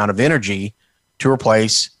same amount of energy to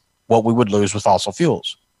replace what we would lose with fossil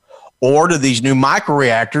fuels? Or do these new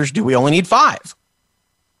microreactors, do we only need 5?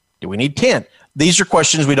 Do we need 10? These are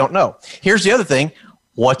questions we don't know. Here's the other thing.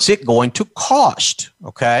 What's it going to cost?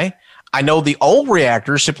 Okay. I know the old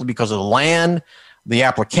reactors, simply because of the land, the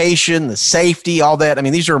application, the safety, all that. I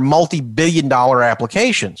mean, these are multi-billion-dollar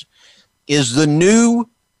applications. Is the new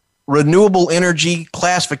renewable energy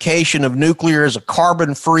classification of nuclear as a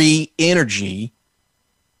carbon-free energy,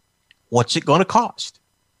 what's it going to cost?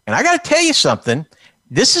 And I got to tell you something.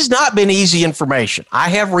 This has not been easy information. I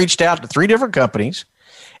have reached out to 3 different companies,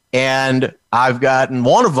 and I've gotten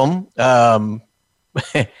one of them,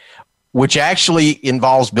 which actually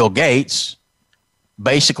involves Bill Gates,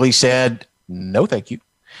 basically said, no, thank you.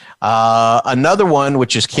 Another one,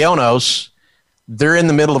 which is Kionos, they're in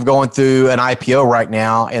the middle of going through an IPO right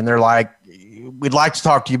now, and they're like, we'd like to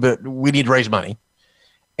talk to you, but we need to raise money.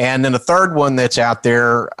 And then the third one that's out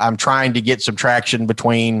there, I'm trying to get some traction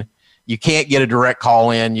between, you can't get a direct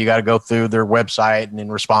call in. You got to go through their website and then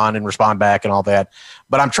respond back and all that.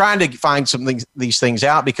 But I'm trying to find these things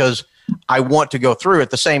out because I want to go through. At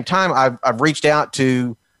the same time, I've reached out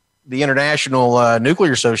to the International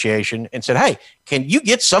Nuclear Association and said, hey, can you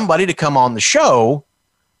get somebody to come on the show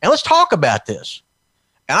and let's talk about this?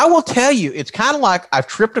 And I will tell you, it's kind of like I've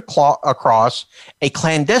tripped across a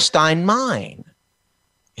clandestine mine.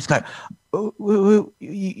 It's like, oh,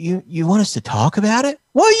 you want us to talk about it?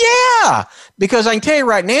 Well, yeah, because I can tell you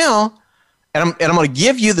right now, and I'm going to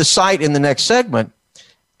give you the site in the next segment.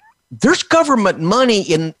 There's government money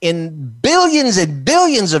in billions and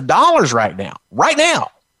billions of dollars right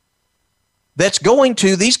now, that's going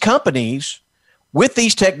to these companies with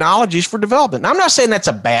these technologies for development. Now, I'm not saying that's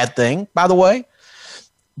a bad thing, by the way,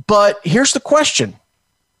 but here's the question.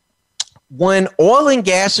 When oil and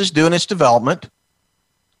gas is doing its development,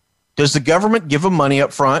 does the government give them money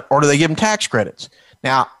up front, or do they give them tax credits?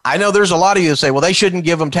 Now, I know there's a lot of you that say, well, they shouldn't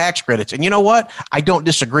give them tax credits. And you know what? I don't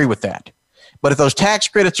disagree with that. But if those tax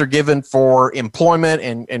credits are given for employment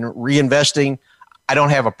and reinvesting, I don't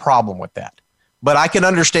have a problem with that. But I can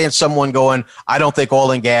understand someone going, I don't think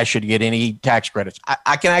oil and gas should get any tax credits.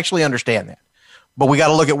 I can actually understand that. But we got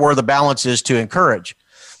to look at where the balance is to encourage.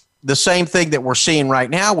 The same thing that we're seeing right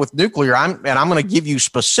now with nuclear, I'm going to give you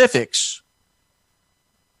specifics.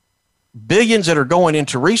 Billions that are going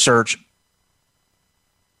into research.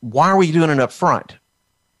 Why are we doing it up front?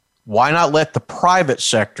 Why not let the private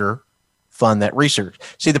sector fund that research?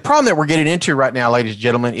 See, the problem that we're getting into right now, ladies and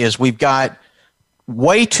gentlemen, is we've got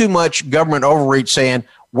way too much government overreach saying,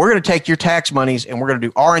 we're going to take your tax monies and we're going to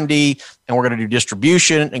do R&D and we're going to do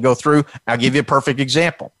distribution and go through. I'll give you a perfect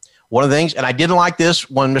example. One of the things, and I didn't like this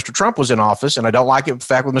when Mr. Trump was in office, and I don't like it, in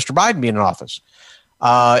fact, with Mr. Biden being in office,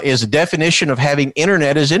 is the definition of having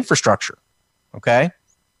internet as infrastructure. Okay?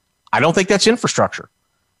 I don't think that's infrastructure.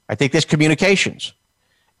 I think that's communications.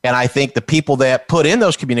 And I think the people that put in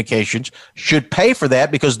those communications should pay for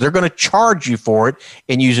that because they're going to charge you for it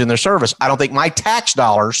in using their service. I don't think my tax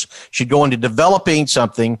dollars should go into developing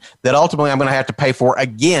something that ultimately I'm going to have to pay for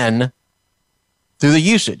again through the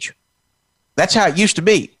usage. That's how it used to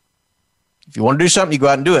be. If you want to do something, you go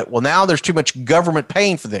out and do it. Well, now there's too much government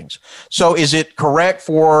paying for things. So is it correct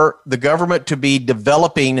for the government to be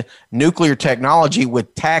developing nuclear technology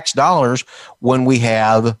with tax dollars when we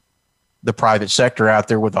have the private sector out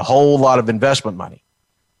there with a whole lot of investment money?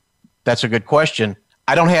 That's a good question.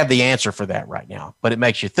 I don't have the answer for that right now, but it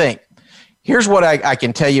makes you think. Here's what I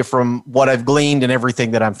can tell you from what I've gleaned and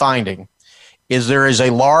everything that I'm finding is there is a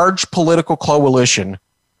large political coalition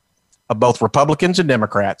of both Republicans and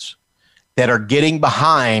Democrats that are getting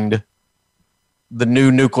behind the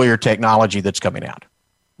new nuclear technology that's coming out.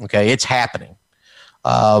 Okay, it's happening.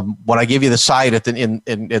 When I give you the site in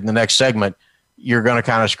the next segment, you're going to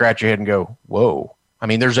kind of scratch your head and go, whoa. I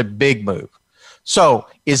mean, there's a big move. So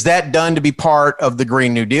is that done to be part of the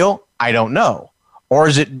Green New Deal? I don't know. Or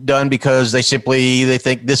is it done because they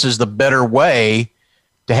think this is the better way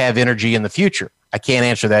to have energy in the future? I can't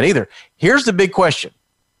answer that either. Here's the big question.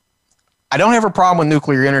 I don't have a problem with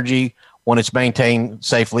nuclear energy when it's maintained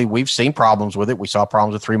safely. We've seen problems with it. We saw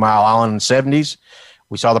problems with 3 Mile Island in the 70s.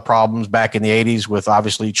 We saw the problems back in the 80s with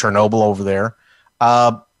obviously Chernobyl over there.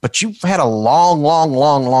 But you've had a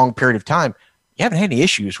long period of time. You haven't had any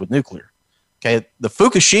issues with nuclear. Okay, the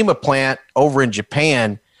Fukushima plant over in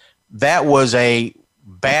Japan, that was a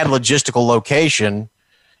bad logistical location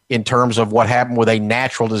in terms of what happened with a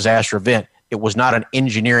natural disaster event. It was not an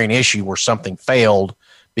engineering issue where something failed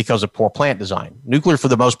because of poor plant design. Nuclear, for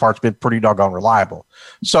the most part, has been pretty doggone reliable.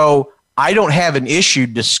 So I don't have an issue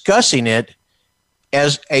discussing it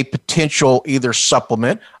as a potential either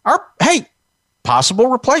supplement or, hey, possible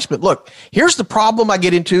replacement. Look, here's the problem I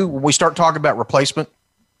get into when we start talking about replacement.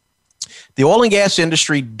 The oil and gas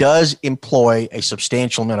industry does employ a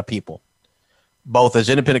substantial amount of people. both as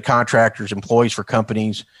independent contractors, employees for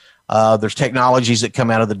companies. There's technologies that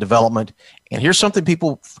come out of the development. And here's something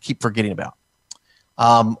people keep forgetting about.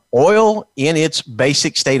 Oil in its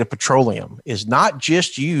basic state of petroleum is not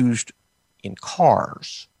just used in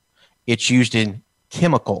cars. It's used in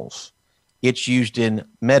chemicals. It's used in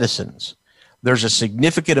medicines. There's a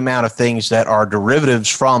significant amount of things that are derivatives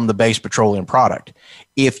from the base petroleum product.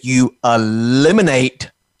 If you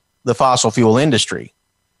eliminate the fossil fuel industry,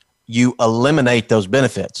 you eliminate those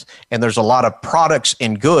benefits. And there's a lot of products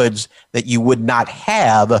and goods that you would not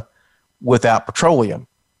have without petroleum.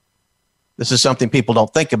 This is something people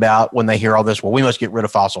don't think about when they hear all this. Well, we must get rid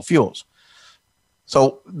of fossil fuels.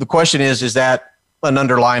 So the question is that an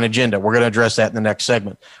underlying agenda? We're going to address that in the next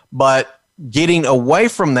segment. But getting away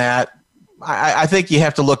from that, I think you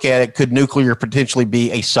have to look at it. Could nuclear potentially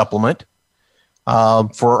be a supplement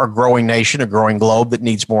for a growing nation, a growing globe that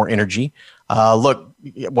needs more energy? Look,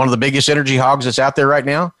 one of the biggest energy hogs that's out there right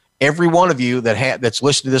now, every one of you that's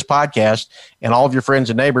listened to this podcast and all of your friends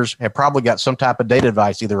and neighbors have probably got some type of data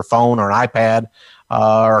device, either a phone or an iPad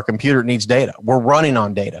or a computer that needs data. We're running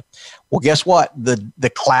on data. Well, guess what?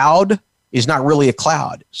 The cloud is not really a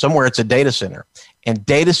cloud. Somewhere it's a data center. And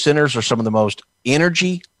data centers are some of the most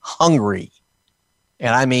energy hungry.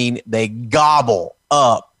 And I mean, they gobble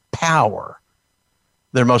up power.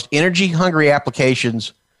 They're most energy hungry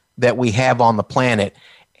applications that we have on the planet.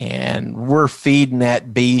 And we're feeding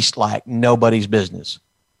that beast like nobody's business.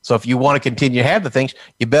 So if you want to continue to have the things,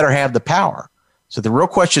 you better have the power. So the real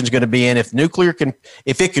question is going to be if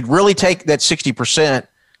it could really take that 60%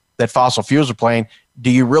 that fossil fuels are playing, do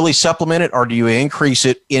you really supplement it or do you increase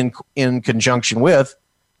it in conjunction with?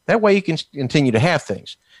 That way you can continue to have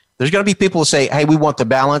things. There's going to be people who say, hey, we want the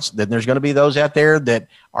balance. Then there's going to be those out there that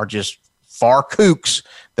are just far kooks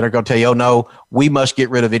that are going to tell you, oh, no, we must get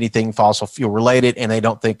rid of anything fossil fuel related. And they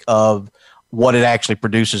don't think of what it actually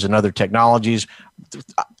produces in other technologies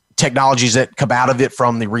that come out of it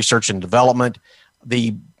from the research and development,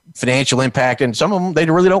 the financial impact. And some of them, they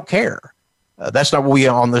really don't care. That's not what we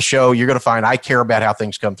on the show. You're going to find I care about how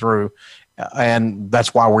things come through. And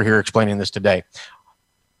that's why we're here explaining this today.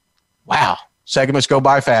 Wow. Segments go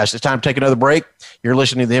by fast. It's time to take another break. You're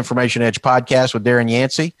listening to the Information Edge podcast with Darren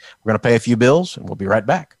Yancey. We're going to pay a few bills, and we'll be right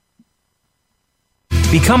back.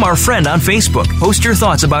 Become our friend on Facebook. Post your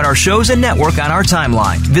thoughts about our shows and network on our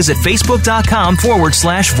timeline. Visit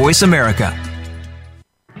Facebook.com/Voice America.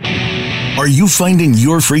 Are you finding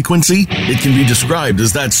your frequency? It can be described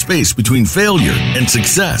as that space between failure and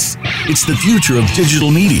success. It's the future of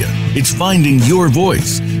digital media. It's finding your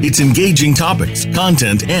voice. It's engaging topics,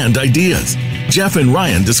 content, and ideas. Jeff and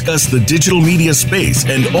Ryan discuss the digital media space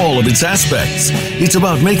and all of its aspects. It's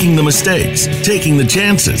about making the mistakes, taking the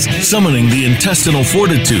chances, summoning the intestinal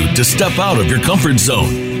fortitude to step out of your comfort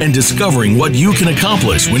zone, and discovering what you can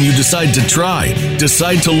accomplish when you decide to try,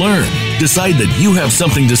 decide to learn, decide that you have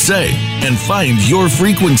something to say, and find your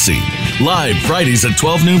frequency. Live Fridays at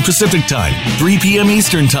 12 noon Pacific Time, 3 p.m.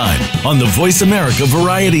 Eastern Time on the Voice America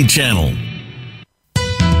Variety Channel.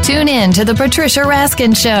 Tune in to The Patricia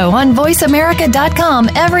Raskin Show on VoiceAmerica.com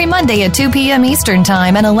every Monday at 2 p.m. Eastern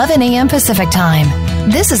Time and 11 a.m. Pacific Time.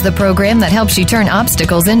 This is the program that helps you turn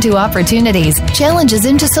obstacles into opportunities, challenges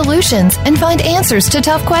into solutions, and find answers to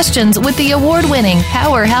tough questions with the award-winning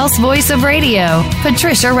powerhouse voice of radio,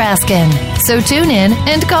 Patricia Raskin. So tune in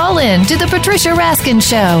and call in to The Patricia Raskin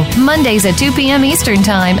Show, Mondays at 2 p.m. Eastern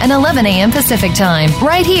Time and 11 a.m. Pacific Time,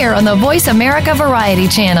 right here on the Voice America Variety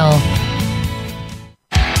Channel.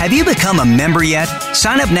 Have you become a member yet?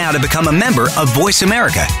 Sign up now to become a member of Voice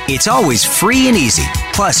America. It's always free and easy.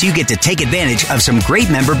 Plus, you get to take advantage of some great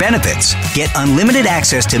member benefits. Get unlimited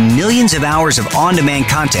access to millions of hours of on-demand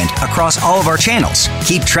content across all of our channels.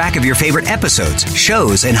 Keep track of your favorite episodes,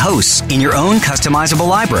 shows, and hosts in your own customizable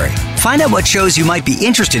library. Find out what shows you might be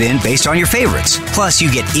interested in based on your favorites. Plus,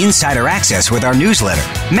 you get insider access with our newsletter.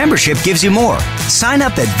 Membership gives you more. Sign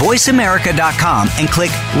up at voiceamerica.com and click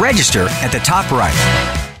register at the top right.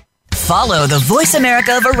 Follow the Voice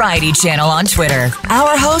America Variety Channel on Twitter.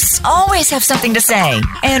 Our hosts always have something to say,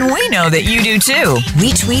 and we know that you do too.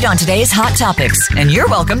 We tweet on today's hot topics, and you're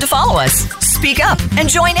welcome to follow us. Speak up and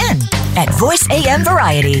join in at Voice AM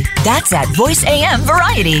Variety. That's at Voice AM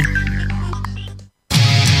Variety.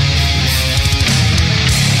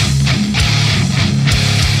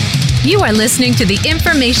 You are listening to The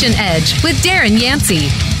Information Edge with Darren Yancey.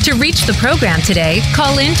 To reach the program today,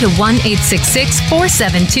 call in to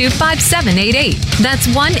 1-866-472-5788. That's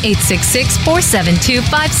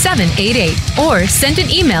 1-866-472-5788. Or send an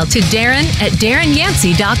email to Darren at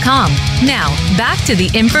DarrenYancey.com. Now, back to The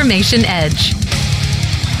Information Edge.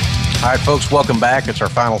 All right, folks, welcome back. It's our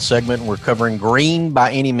final segment. We're covering green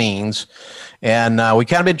by any means. And we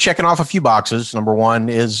kind of been checking off a few boxes. Number one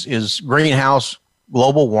is greenhouse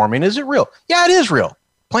global warming. Is it real? Yeah, it is real.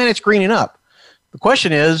 Planet's greening up. The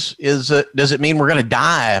question is does it mean we're going to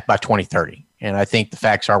die by 2030? And I think the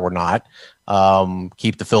facts are we're not.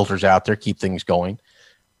 Keep the filters out there, keep things going.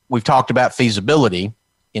 We've talked about feasibility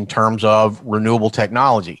in terms of renewable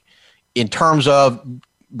technology. In terms of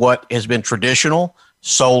what has been traditional,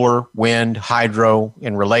 solar, wind, hydro,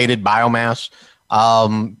 and related biomass,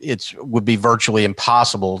 it would be virtually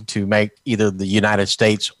impossible to make either the United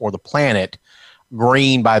States or the planet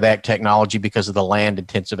green by that technology because of the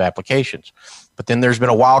land-intensive applications. But then there's been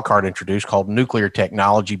a wild card introduced called nuclear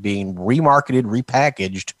technology being remarketed,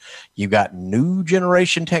 repackaged. You've got new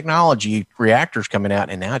generation technology reactors coming out,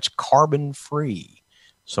 and now it's carbon-free.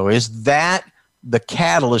 So is that the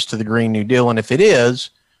catalyst to the Green New Deal? And if it is,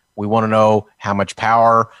 we want to know how much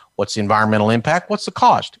power, what's the environmental impact, what's the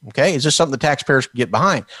cost, okay? Is this something the taxpayers can get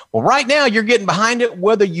behind? Well, right now, you're getting behind it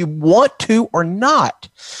whether you want to or not.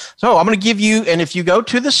 So I'm going to give you, and if you go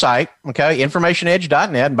to the site, okay,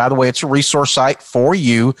 informationedge.net, and by the way, it's a resource site for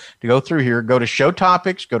you to go through here. Go to show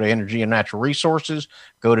topics, go to energy and natural resources,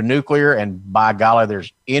 go to nuclear, and by golly,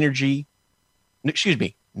 there's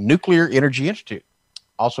Nuclear Energy Institute,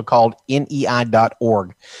 also called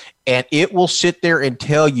NEI.org. And it will sit there and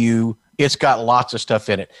tell you it's got lots of stuff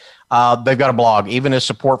in it. They've got a blog. Even as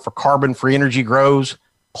support for carbon-free energy grows,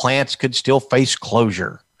 plants could still face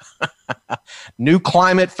closure. New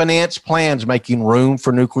climate finance plans making room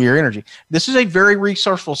for nuclear energy. This is a very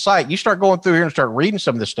resourceful site. You start going through here and start reading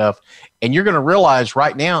some of this stuff, and you're going to realize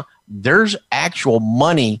right now there's actual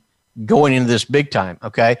money going into this big time,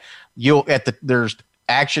 okay? There's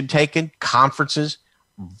action taken, conferences,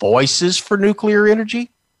 voices for nuclear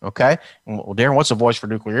energy. Okay. Well, Darren, what's a voice for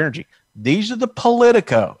nuclear energy? These are the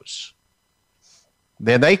politicos.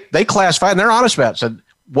 Then they classify, and they're honest about it. So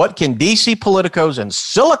what can DC politicos and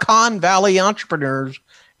Silicon Valley entrepreneurs,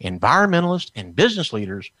 environmentalists and business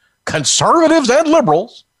leaders, conservatives and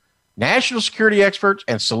liberals, national security experts,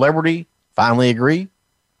 and celebrity finally agree?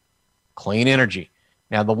 Clean energy.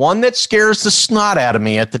 Now, the one that scares the snot out of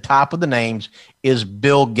me at the top of the names is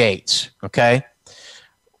Bill Gates. Okay.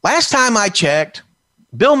 Last time I checked,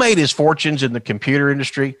 Bill made his fortunes in the computer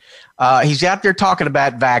industry. He's out there talking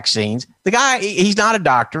about vaccines. The guy, he's not a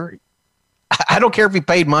doctor. I don't care if he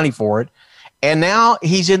paid money for it. And now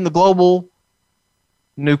he's in the global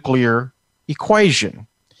nuclear equation.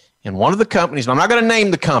 And one of the companies, and I'm not going to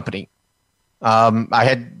name the company. I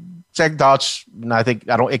had second thoughts, and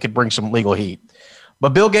it could bring some legal heat.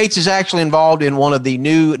 But Bill Gates is actually involved in one of the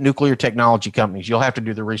new nuclear technology companies. You'll have to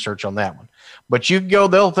do the research on that one. But you go,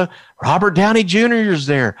 Robert Downey Jr. is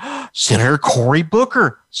there, Senator Cory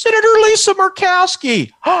Booker, Senator Lisa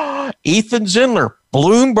Murkowski, Ethan Zindler,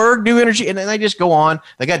 Bloomberg New Energy, and then they just go on.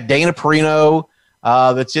 They got Dana Perino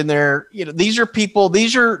that's in there. You know, these are people.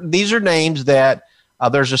 These are names that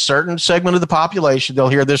there's a certain segment of the population. They'll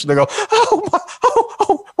hear this and they go,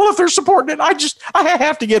 well, if they're supporting it, I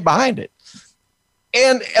have to get behind it.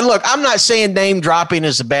 And look, I'm not saying name dropping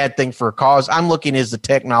is a bad thing for a cause. I'm looking, is the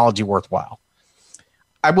technology worthwhile?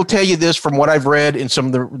 I will tell you this from what I've read in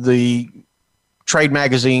some of the trade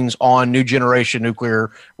magazines on new generation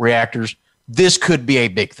nuclear reactors. This could be a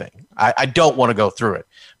big thing. I don't want to go through it.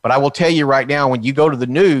 But I will tell you right now, when you go to the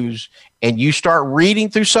news and you start reading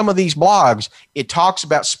through some of these blogs, it talks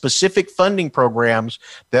about specific funding programs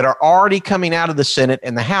that are already coming out of the Senate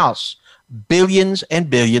and the House, billions and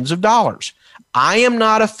billions of dollars. I am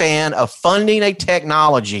not a fan of funding a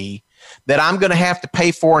technology that I'm going to have to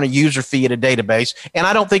pay for in a user fee at a database, and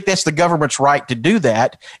I don't think that's the government's right to do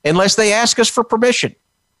that unless they ask us for permission.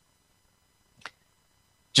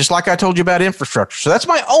 Just like I told you about infrastructure. So that's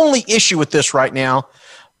my only issue with this right now.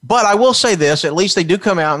 But I will say this, at least they do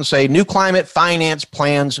come out and say new climate finance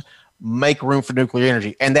plans make room for nuclear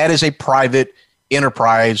energy. And that is a private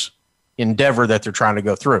enterprise endeavor that they're trying to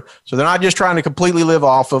go through. So they're not just trying to completely live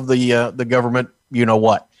off of the government, you know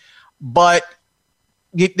what. But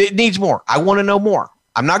it needs more. I want to know more.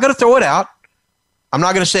 I'm not going to throw it out. I'm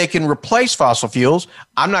not going to say it can replace fossil fuels.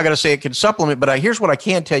 I'm not going to say it can supplement. But here's what I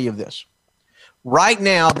can tell you of this. Right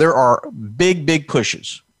now, there are big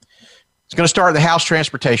pushes. It's going to start in the House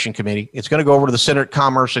Transportation Committee. It's going to go over to the Senate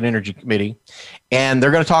Commerce and Energy Committee, and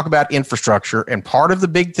they're going to talk about infrastructure. And part of the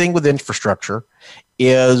big thing with infrastructure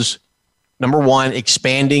is, number one,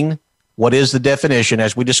 expanding what is the definition,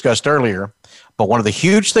 as we discussed earlier. But one of the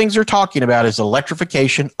huge things they're talking about is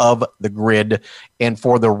electrification of the grid and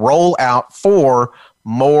for the rollout for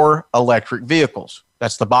more electric vehicles.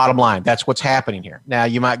 That's the bottom line. That's what's happening here. Now,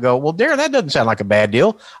 you might go, well, Darren, that doesn't sound like a bad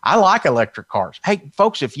deal. I like electric cars. Hey,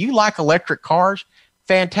 folks, if you like electric cars,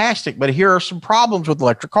 fantastic. But here are some problems with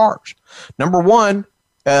electric cars. Number one,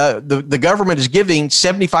 the government is giving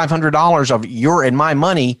 $7,500 of your and my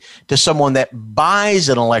money to someone that buys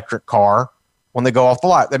an electric car when they go off the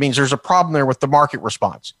lot. That means there's a problem there with the market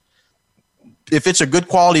response. If it's a good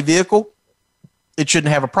quality vehicle, it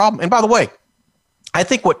shouldn't have a problem. And by the way, I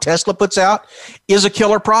think what Tesla puts out is a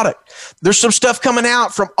killer product. There's some stuff coming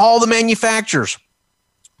out from all the manufacturers.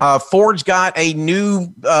 Ford's got a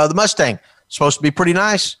new, the Mustang, supposed to be pretty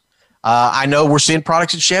nice. I know we're seeing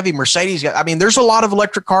products at Chevy, Mercedes. I mean, there's a lot of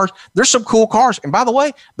electric cars. There's some cool cars. And by the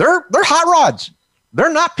way, they're hot rods.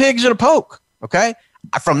 They're not pigs in a poke. Okay.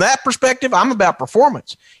 From that perspective, I'm about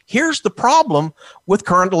performance. Here's the problem with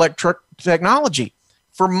current electric technology.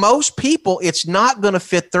 For most people, it's not going to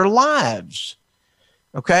fit their lives.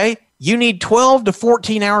 Okay. You need 12 to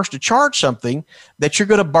 14 hours to charge something that you're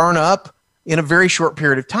going to burn up in a very short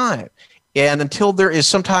period of time. And until there is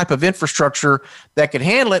some type of infrastructure that can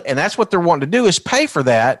handle it, and that's what they're wanting to do is pay for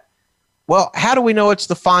that. Well, how do we know it's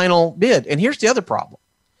the final bid? And here's the other problem.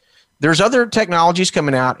 There's other technologies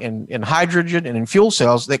coming out in hydrogen and in fuel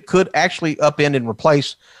cells that could actually upend and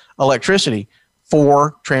replace electricity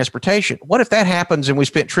for transportation. What if that happens and we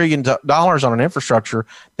spent trillions of dollars on an infrastructure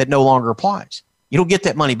that no longer applies? You don't get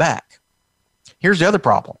that money back. Here's the other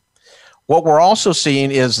problem. What we're also seeing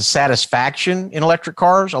is the satisfaction in electric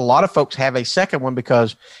cars. A lot of folks have a second one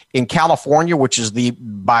because in California, which is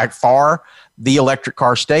by far the electric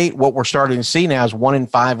car state, what we're starting to see now is 1 in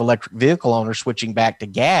 5 electric vehicle owners switching back to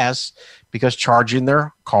gas because charging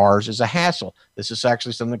their cars is a hassle. This is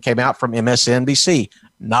actually something that came out from MSNBC.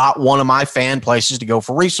 Not one of my fan places to go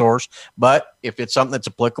for resource, but if it's something that's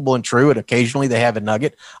applicable and true, and occasionally they have a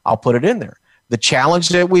nugget, I'll put it in there. The challenge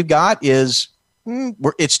that we've got is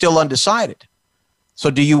it's still undecided. So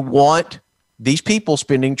do you want these people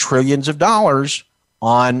spending trillions of dollars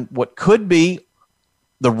on what could be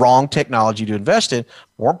the wrong technology to invest in?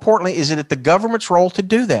 More importantly, is it at the government's role to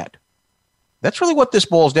do that? That's really what this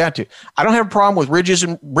boils down to. I don't have a problem with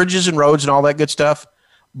bridges and roads and all that good stuff,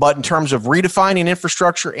 but in terms of redefining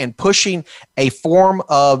infrastructure and pushing a form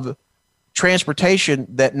of transportation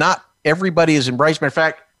that not everybody has embraced. Matter of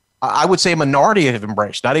fact, I would say a minority have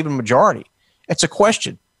embraced, not even a majority. It's a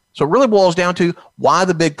question. So it really boils down to why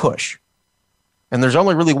the big push? And there's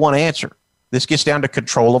only really one answer. This gets down to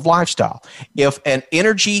control of lifestyle. If an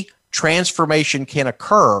energy transformation can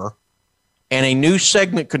occur and a new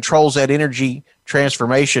segment controls that energy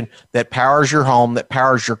transformation that powers your home, that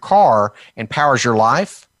powers your car, and powers your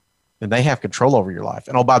life, then they have control over your life.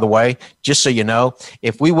 And oh, by the way, just so you know,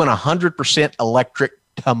 if we went 100% electric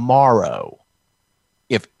tomorrow,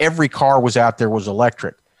 if every car was out there was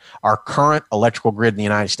electric, our current electrical grid in the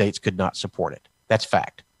United States could not support it. That's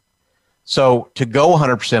fact. So to go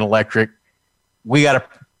 100% electric,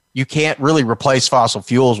 you can't really replace fossil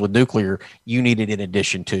fuels with nuclear. You need it in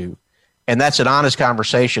addition to. And that's an honest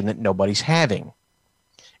conversation that nobody's having.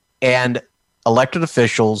 And elected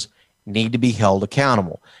officials need to be held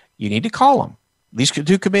accountable. You need to call them. These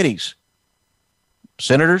two committees,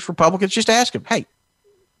 senators, Republicans, just ask them, hey,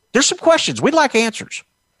 there's some questions. We'd like answers.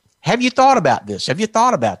 Have you thought about this? Have you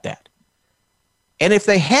thought about that? And if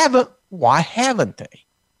they haven't, why haven't they?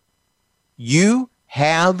 You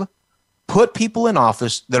have put people in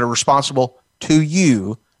office that are responsible to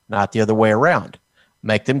you, not the other way around.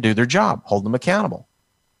 Make them do their job. Hold them accountable.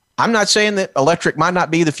 I'm not saying that electric might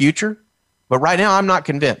not be the future, but right now I'm not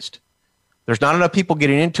convinced. There's not enough people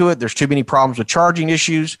getting into it. There's too many problems with charging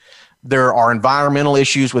issues. There are environmental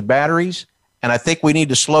issues with batteries. And I think we need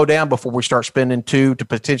to slow down before we start spending $2 to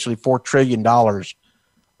potentially $4 trillion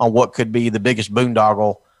on what could be the biggest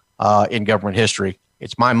boondoggle in government history.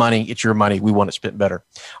 It's my money. It's your money. We want it spent better.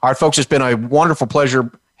 All right, folks, it's been a wonderful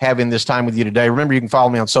pleasure having this time with you today. Remember, you can follow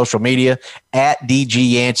me on social media at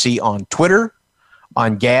DG Yancey on Twitter,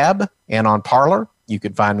 on Gab, and on Parler. You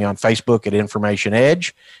can find me on Facebook at Information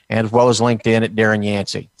Edge, and as well as LinkedIn at Darren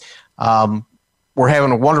Yancey. We're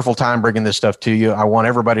having a wonderful time bringing this stuff to you. I want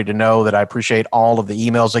everybody to know that I appreciate all of the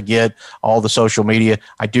emails I get, all the social media.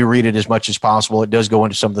 I do read it as much as possible. It does go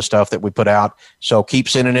into some of the stuff that we put out. So keep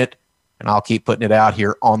sending it, and I'll keep putting it out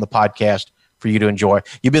here on the podcast for you to enjoy.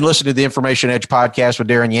 You've been listening to the Information Edge podcast with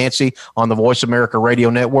Darren Yancey on the Voice America Radio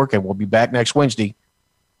Network, and we'll be back next Wednesday.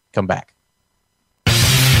 Come back.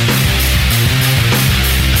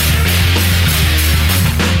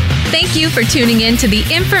 Thank you for tuning in to the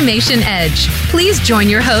Information Edge. Please join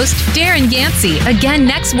your host, Darren Yancey, again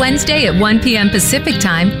next Wednesday at 1 p.m. Pacific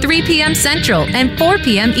Time, 3 p.m. Central, and 4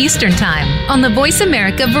 p.m. Eastern Time on the Voice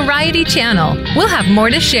America Variety Channel. We'll have more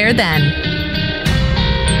to share then.